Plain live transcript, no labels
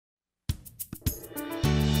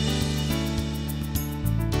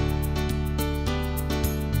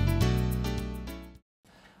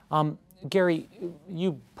Gary,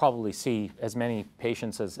 you probably see as many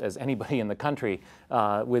patients as anybody in the country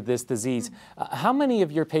with this disease. How many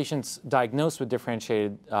of your patients diagnosed with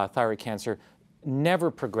differentiated thyroid cancer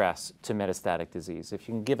never progress to metastatic disease? If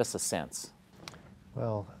you can give us a sense.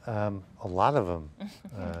 Well, a lot of them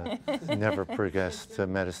never progress to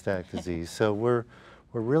metastatic disease. So we're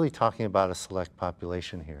really talking about a select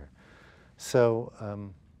population here. So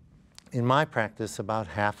in my practice, about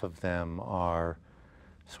half of them are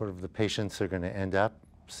sort of the patients who are going to end up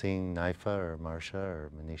seeing NIFA or Marcia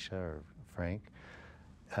or Manisha or Frank.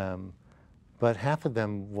 But half of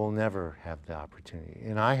them will never have the opportunity.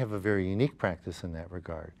 And I have a very unique practice in that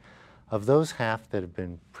regard. Of those half that have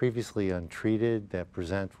been previously untreated, that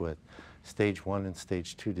present with stage 1 and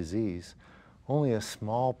stage 2 disease, only a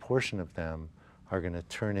small portion of them are going to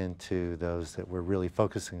turn into those that we're really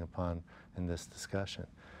focusing upon in this discussion.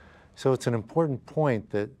 So it's an important point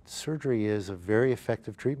that surgery is a very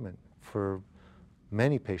effective treatment for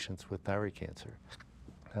many patients with thyroid cancer,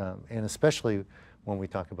 and especially when we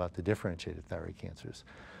talk about the differentiated thyroid cancers.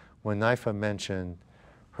 When NIFA mentioned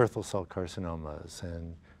Hürthle cell carcinomas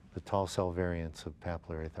and the tall cell variants of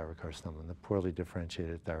papillary thyroid carcinoma and the poorly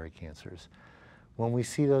differentiated thyroid cancers, when we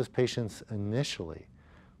see those patients initially,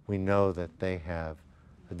 we know that they have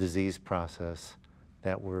a disease process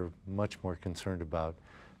that we're much more concerned about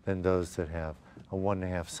than those that have a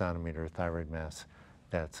 1.5 centimeter thyroid mass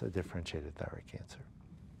that's a differentiated thyroid cancer.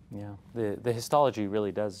 Yeah, the histology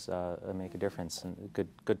really does make a difference, and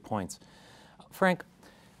good points. Frank,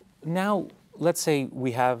 now let's say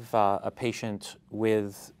we have a patient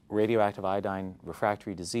with radioactive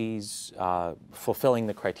iodine-refractory disease, fulfilling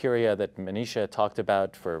the criteria that Manisha talked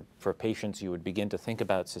about for patients you would begin to think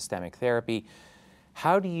about systemic therapy.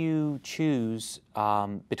 How do you choose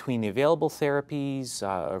between the available therapies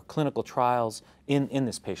or clinical trials in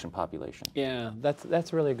this patient population? Yeah,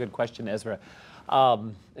 that's really a good question, Ezra.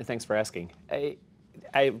 And thanks for asking.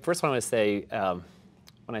 I first want to say,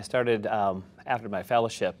 when I started after my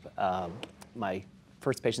fellowship, my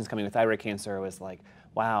first patients coming with thyroid cancer was like,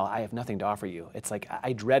 wow, I have nothing to offer you. It's like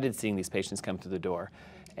I dreaded seeing these patients come through the door.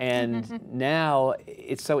 And now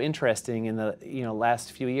it's so interesting. In the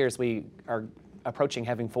last few years, we are approaching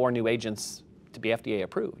having 4 new agents to be FDA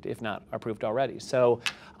approved, if not approved already. So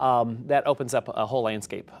that opens up a whole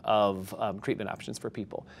landscape of treatment options for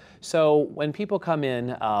people. So when people come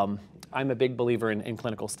in, I'm a big believer in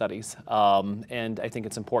clinical studies, and I think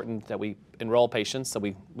it's important that we enroll patients so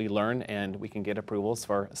we learn and we can get approvals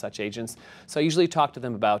for such agents. So I usually talk to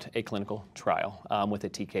them about a clinical trial with a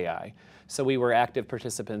TKI. So we were active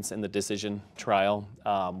participants in the Decision trial.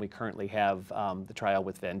 We currently have the trial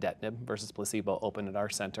with vandetanib versus placebo open at our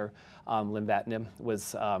center. Lenvatinib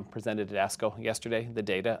was presented at ASCO yesterday. The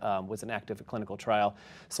data was an active clinical trial.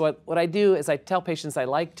 So what I do is I tell patients I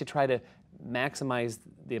like to try to maximize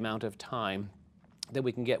the amount of time that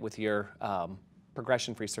we can get with your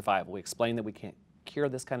progression-free survival. We explain that we can't cure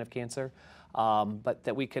this kind of cancer, but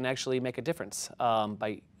that we can actually make a difference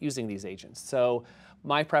by using these agents. So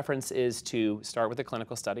my preference is to start with a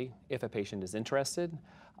clinical study if a patient is interested,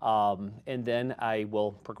 and then I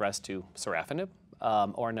will progress to sorafenib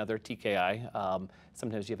or another TKI.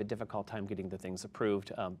 Sometimes you have a difficult time getting the things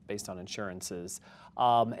approved based on insurances.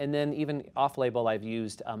 And then even off-label, I've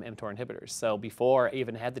used mTOR inhibitors. So before I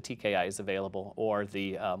even had the TKIs available or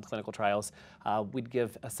the clinical trials, we'd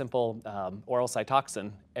give a simple oral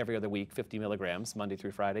Cytoxan every other week, 50 milligrams, Monday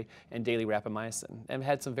through Friday, and daily rapamycin, and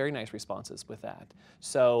had some very nice responses with that.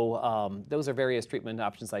 So those are various treatment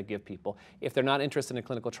options I give people. If they're not interested in a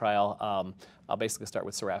clinical trial, I'll basically start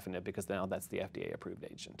with sorafenib because now that's the FDA-approved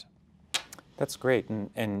agent. That's great,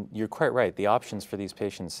 and you're quite right. The options for these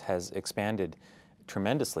patients has expanded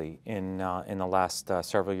tremendously in the last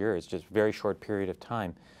several years, just very short period of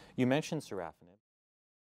time. You mentioned sorafenib.